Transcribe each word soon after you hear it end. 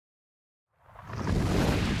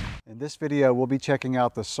In this video, we'll be checking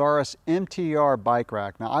out the Saris MTR bike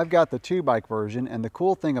rack. Now, I've got the 2-bike version, and the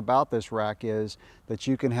cool thing about this rack is that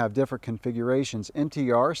you can have different configurations.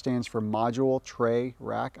 MTR stands for Module Tray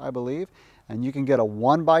Rack, I believe, and you can get a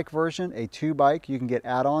 1-bike version, a 2-bike. You can get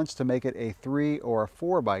add-ons to make it a 3 or a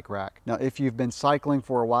 4-bike rack. Now, if you've been cycling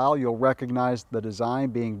for a while, you'll recognize the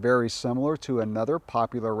design being very similar to another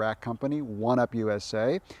popular rack company, 1UP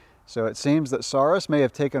USA. So it seems that Saris may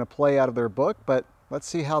have taken a play out of their book, but let's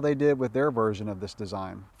see how they did with their version of this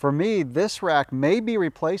design. For me, this rack may be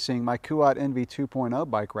replacing my Kuat NV 2.0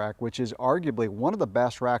 bike rack, which is arguably one of the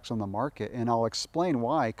best racks on the market, and I'll explain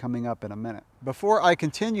why coming up in a minute. Before I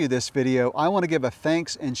continue this video, I want to give a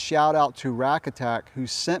thanks and shout out to Rack Attack, who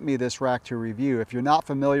sent me this rack to review. If you're not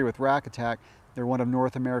familiar with Rack Attack, they're one of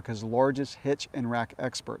North America's largest hitch and rack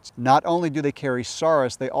experts. Not only do they carry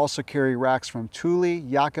Saris, they also carry racks from Thule,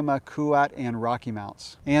 Yakima, Kuat, and Rocky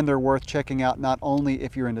Mounts. And they're worth checking out not only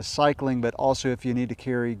if you're into cycling, but also if you need to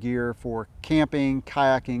carry gear for camping,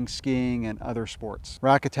 kayaking, skiing, and other sports.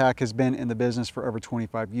 Rack Attack has been in the business for over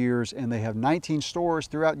 25 years, and they have 19 stores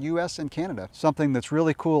throughout US and Canada. Something that's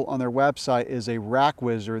really cool on their website is a rack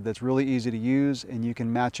wizard that's really easy to use, and you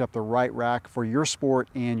can match up the right rack for your sport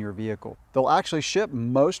and your vehicle. They'll actually ship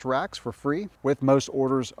most racks for free, with most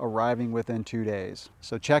orders arriving within 2 days.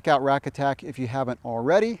 So check out Rack Attack if you haven't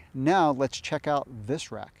already. Now let's check out this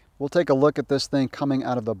rack. We'll take a look at this thing coming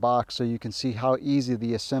out of the box so you can see how easy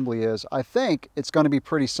the assembly is. I think it's going to be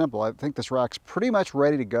pretty simple. I think this rack's pretty much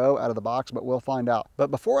ready to go out of the box, but we'll find out.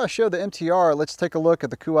 But before I show the MTR, let's take a look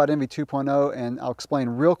at the Kuat NV 2.0, and I'll explain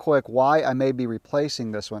real quick why I may be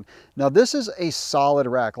replacing this one. Now, this is a solid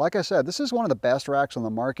rack. Like I said, this is one of the best racks on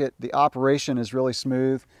the market. The operation is really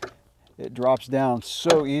smooth. It drops down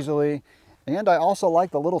so easily. And I also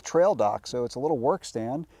like the little trail dock, so it's a little work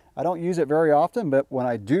stand. I don't use it very often, but when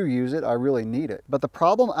I do use it, I really need it. But the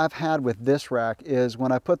problem I've had with this rack is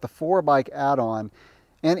when I put the 4-bike add-on,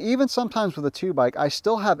 and even sometimes with a 2-bike, I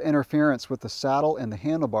still have interference with the saddle and the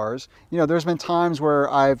handlebars. You know, there's been times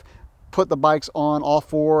where I've put the bikes on all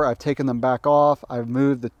 4, I've taken them back off, I've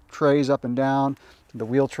moved the trays up and down, the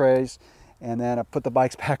wheel trays, and then I put the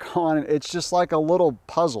bikes back on, and it's just like a little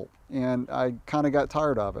puzzle, and I kind of got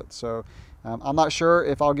tired of it. So I'm not sure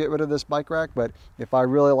if I'll get rid of this bike rack, but if I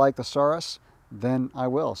really like the Saris, then I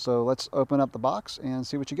will. So let's open up the box and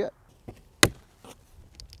see what you get.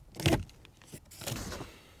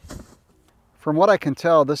 From what I can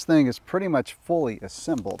tell, this thing is pretty much fully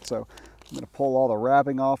assembled. So I'm going to pull all the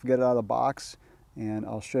wrapping off, get it out of the box, and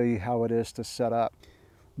I'll show you how it is to set up.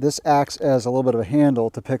 This acts as a little bit of a handle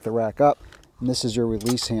to pick the rack up, and this is your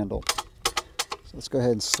release handle. So let's go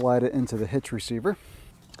ahead and slide it into the hitch receiver.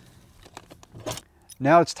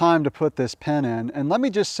 Now it's time to put this pin in, and let me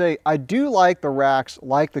just say, I do like the racks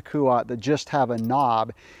like the Kuat that just have a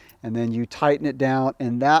knob, and then you tighten it down,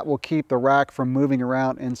 and that will keep the rack from moving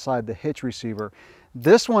around inside the hitch receiver.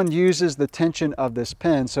 This one uses the tension of this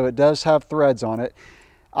pin, so it does have threads on it.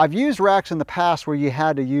 I've used racks in the past where you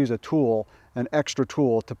had to use a tool, an extra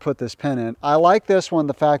tool, to put this pin in. I like this one,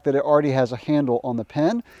 the fact that it already has a handle on the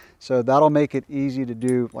pin, so that'll make it easy to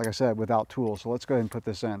do, like I said, without tools. So let's go ahead and put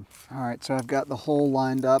this in. All right, so I've got the hole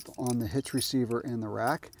lined up on the hitch receiver in the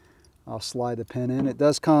rack. I'll slide the pin in. It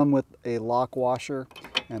does come with a lock washer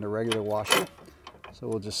and a regular washer. So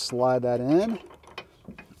we'll just slide that in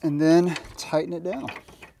and then tighten it down.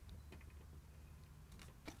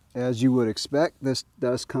 As you would expect, this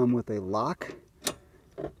does come with a lock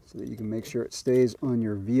so that you can make sure it stays on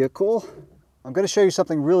your vehicle. I'm going to show you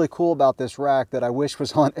something really cool about this rack that I wish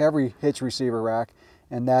was on every hitch receiver rack,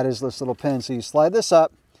 and that is this little pin. So you slide this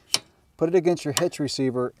up, put it against your hitch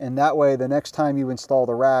receiver, and that way the next time you install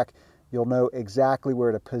the rack, you'll know exactly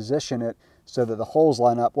where to position it so that the holes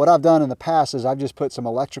line up. What I've done in the past is I've just put some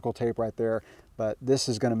electrical tape right there, but this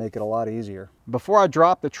is going to make it a lot easier. Before I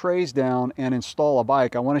drop the trays down and install a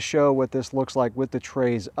bike, I want to show what this looks like with the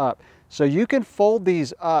trays up. So you can fold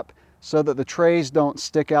these up so that the trays don't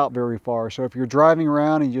stick out very far. So if you're driving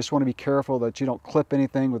around and you just want to be careful that you don't clip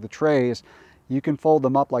anything with the trays, you can fold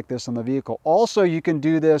them up like this on the vehicle. Also, you can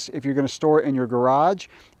do this if you're going to store it in your garage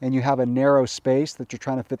and you have a narrow space that you're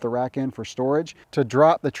trying to fit the rack in for storage. To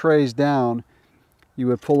drop the trays down, you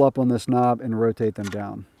would pull up on this knob and rotate them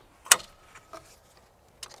down.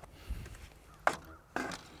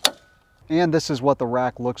 And this is what the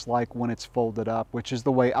rack looks like when it's folded up, which is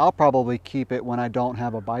the way I'll probably keep it when I don't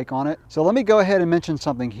have a bike on it. So let me go ahead and mention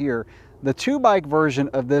something here. The 2-bike version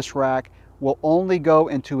of this rack will only go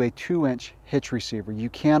into a 2-inch hitch receiver. You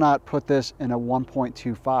cannot put this in a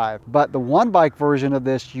 1.25, but the 1-bike version of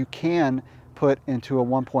this, you can put into a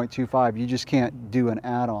 1.25. You just can't do an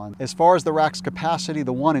add-on. As far as the rack's capacity,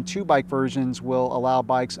 the 1 and 2 bike versions will allow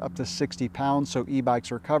bikes up to 60 pounds, so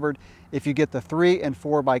e-bikes are covered. If you get the 3 and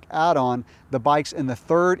 4 bike add-on, the bikes in the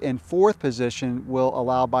 3rd and 4th position will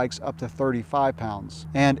allow bikes up to 35 pounds.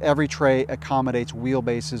 And every tray accommodates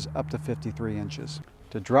wheelbases up to 53 inches.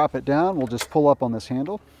 To drop it down, we'll just pull up on this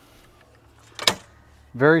handle.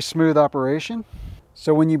 Very smooth operation.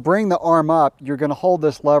 So when you bring the arm up, you're going to hold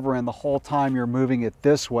this lever in the whole time you're moving it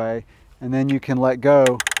this way, and then you can let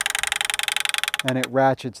go and it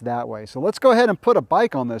ratchets that way. So let's go ahead and put a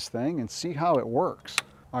bike on this thing and see how it works.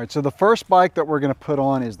 All right, so the first bike that we're going to put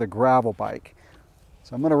on is the gravel bike.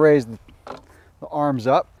 So I'm going to raise the arms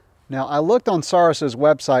up. Now I looked on Saris's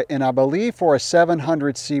website, and I believe for a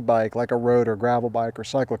 700C bike, like a road or gravel bike or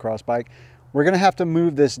cyclocross bike, we're going to have to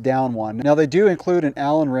move this down one. Now they do include an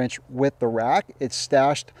Allen wrench with the rack. It's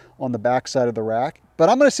stashed on the back side of the rack. But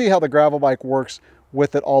I'm going to see how the gravel bike works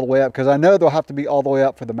with it all the way up, because I know they'll have to be all the way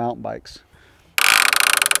up for the mountain bikes.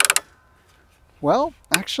 Well,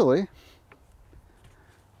 actually,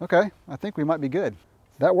 okay, I think we might be good.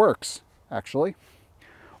 That works, actually.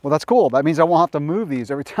 Well, that's cool. That means I won't have to move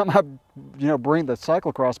these every time I, bring the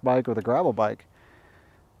cyclocross bike or the gravel bike.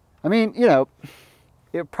 I mean,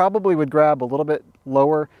 it probably would grab a little bit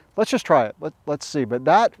lower. Let's just try it. Let's see. But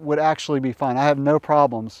that would actually be fine. I have no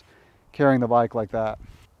problems carrying the bike like that.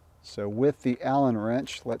 So with the Allen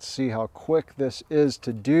wrench, let's see how quick this is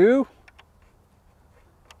to do.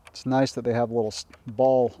 It's nice that they have a little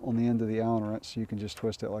ball on the end of the Allen wrench, so you can just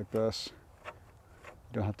twist it like this. You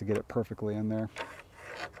don't have to get it perfectly in there.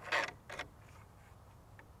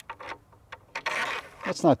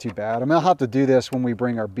 That's not too bad. I mean, I'll have to do this when we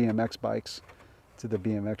bring our BMX bikes to the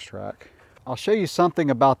BMX track. I'll show you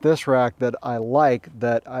something about this rack that I like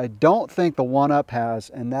that I don't think the one-up has,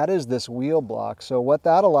 and that is this wheel block. So what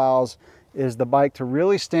that allows is the bike to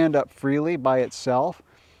really stand up freely by itself.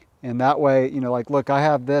 And that way, like, look, I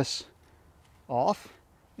have this off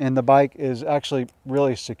and the bike is actually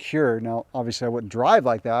really secure. Now, obviously I wouldn't drive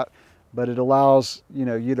like that, but it allows,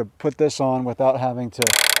 you to put this on without having to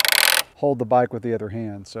hold the bike with the other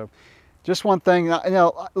hand. So just one thing,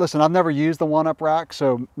 listen, I've never used the one-up rack,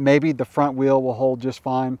 so maybe the front wheel will hold just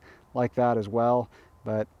fine like that as well,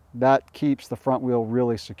 but that keeps the front wheel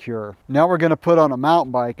really secure. Now we're going to put on a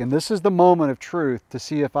mountain bike, and this is the moment of truth to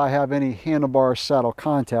see if I have any handlebar saddle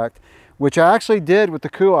contact, which I actually did with the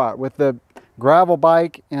Kuat, with the gravel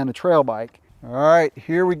bike and a trail bike. All right,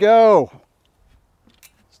 here we go.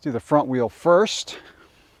 Let's do the front wheel first.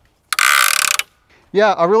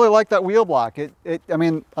 Yeah, I really like that wheel block. I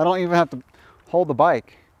mean, I don't even have to hold the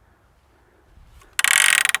bike.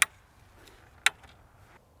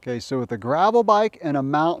 Okay, so with a gravel bike and a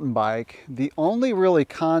mountain bike, the only really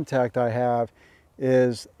contact I have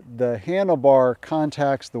is the handlebar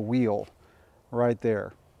contacts the wheel right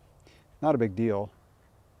there. Not a big deal.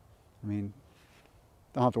 I mean,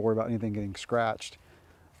 don't have to worry about anything getting scratched,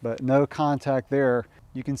 but no contact there.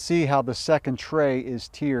 You can see how the second tray is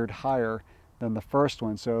tiered higher than the first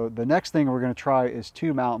one. So the next thing we're going to try is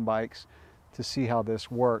 2 mountain bikes to see how this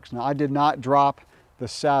works. Now, I did not drop the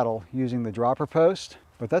saddle using the dropper post,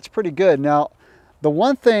 but that's pretty good. Now, the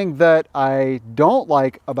one thing that I don't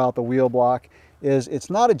like about the wheel block is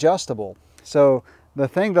it's not adjustable. So the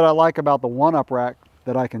thing that I like about the one-up rack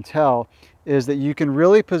that I can tell is that you can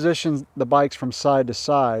really position the bikes from side to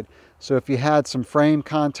side. So if you had some frame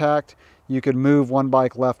contact, you could move one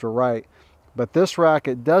bike left or right. But this rack,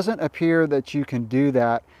 it doesn't appear that you can do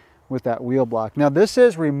that with that wheel block. Now this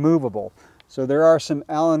is removable. So there are some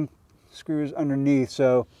Allen screws underneath.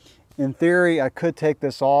 So in theory, I could take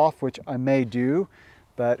this off, which I may do,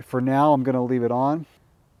 but for now I'm going to leave it on.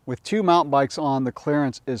 With 2 mountain bikes on, the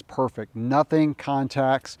clearance is perfect. Nothing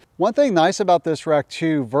contacts. One thing nice about this rack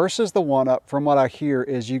too, versus the one-up, from what I hear,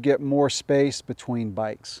 is you get more space between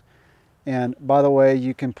bikes. And by the way,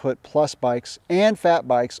 you can put plus bikes and fat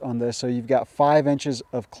bikes on this, so you've got 5 inches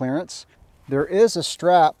of clearance. There is a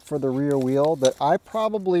strap for the rear wheel that I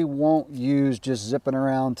probably won't use just zipping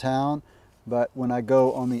around town, but when I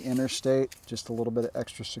go on the interstate, just a little bit of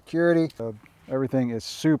extra security. So everything is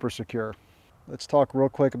super secure. Let's talk real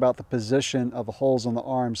quick about the position of the holes on the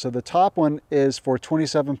arms. So the top one is for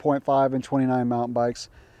 27.5 and 29 mountain bikes.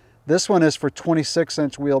 This one is for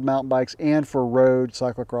 26-inch wheeled mountain bikes and for road,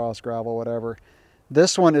 cyclocross, gravel, whatever.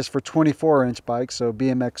 This one is for 24-inch bikes, so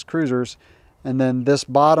BMX cruisers. And then this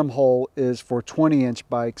bottom hole is for 20-inch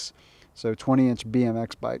bikes, so 20-inch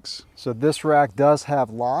BMX bikes. So this rack does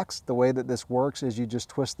have locks. The way that this works is you just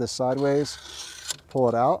twist this sideways, pull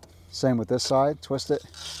it out. Same with this side, twist it,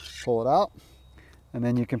 pull it out. And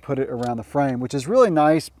then you can put it around the frame, which is really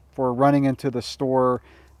nice for running into the store,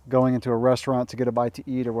 going into a restaurant to get a bite to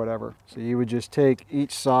eat or whatever. So you would just take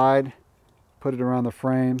each side, put it around the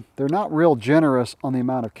frame. They're not real generous on the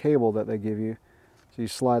amount of cable that they give you. So you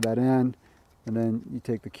slide that in, and then you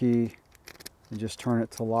take the key and just turn it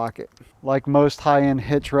to lock it. Like most high-end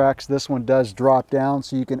hitch racks, this one does drop down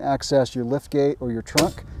so you can access your lift gate or your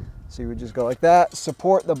trunk. So you would just go like that,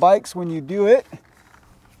 support the bikes when you do it.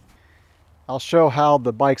 I'll show how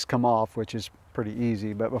the bikes come off, which is pretty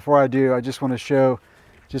easy. But before I do, I just want to show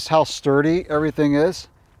just how sturdy everything is.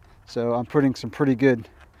 So I'm putting some pretty good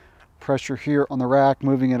pressure here on the rack,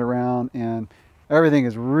 moving it around, and everything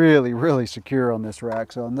is really, really secure on this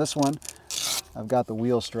rack. So on this one, I've got the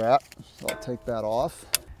wheel strap, so I'll take that off.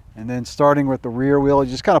 And then starting with the rear wheel, you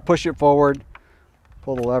just kind of push it forward,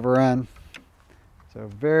 pull the lever in. So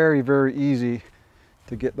very, very easy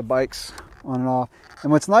to get the bikes on and off.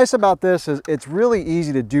 And what's nice about this is it's really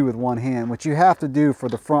easy to do with one hand, which you have to do for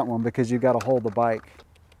the front one because you've got to hold the bike.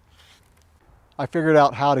 I figured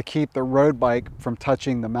out how to keep the road bike from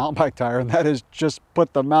touching the mountain bike tire, and that is just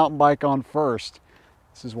put the mountain bike on first.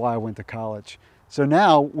 This is why I went to college. So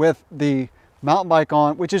now with the mountain bike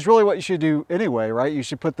on, which is really what you should do anyway, right? You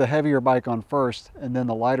should put the heavier bike on first and then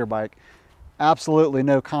the lighter bike. Absolutely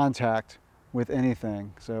no contact with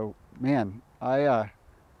anything. So man, I'm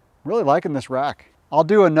really liking this rack. I'll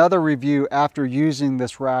do another review after using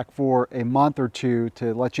this rack for a month or two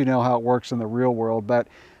to let you know how it works in the real world. But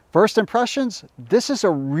first impressions, this is a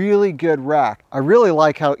really good rack. I really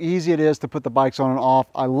like how easy it is to put the bikes on and off.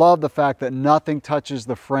 I love the fact that nothing touches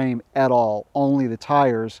the frame at all, only the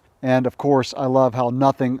tires. And of course, I love how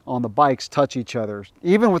nothing on the bikes touch each other,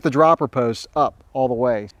 even with the dropper posts up all the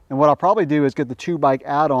way. And what I'll probably do is get the 2-bike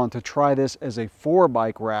add-on to try this as a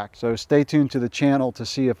 4-bike rack. So stay tuned to the channel to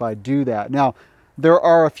see if I do that. Now, there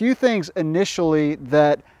are a few things initially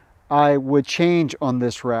that I would change on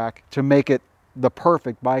this rack to make it the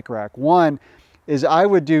perfect bike rack. One is I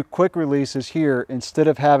would do quick releases here instead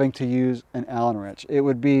of having to use an Allen wrench. It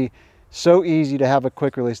would be so easy to have a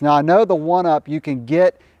quick release. Now I know the 1-Up, you can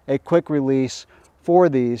get a quick release for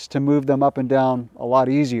these to move them up and down a lot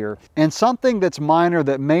easier. And something that's minor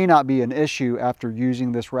that may not be an issue after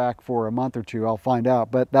using this rack for a month or two, I'll find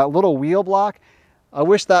out, but that little wheel block, I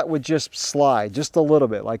wish that would just slide just a little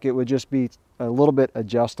bit, like it would just be a little bit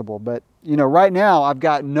adjustable. But you know, right now I've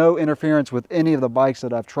got no interference with any of the bikes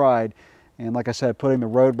that I've tried. And like I said, putting the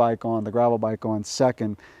road bike on, the gravel bike on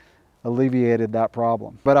second, alleviated that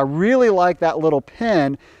problem. But I really like that little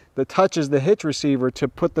pin that touches the hitch receiver to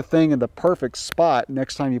put the thing in the perfect spot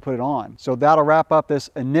next time you put it on. So that'll wrap up this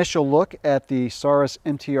initial look at the Saris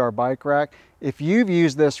MTR bike rack. If you've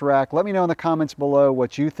used this rack, let me know in the comments below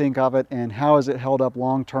what you think of it and how has it held up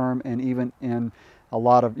long term, and even in a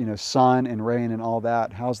lot of sun and rain and all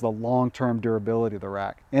that. How's the long-term durability of the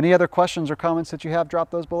rack? Any other questions or comments that you have,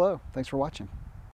 drop those below. Thanks for watching.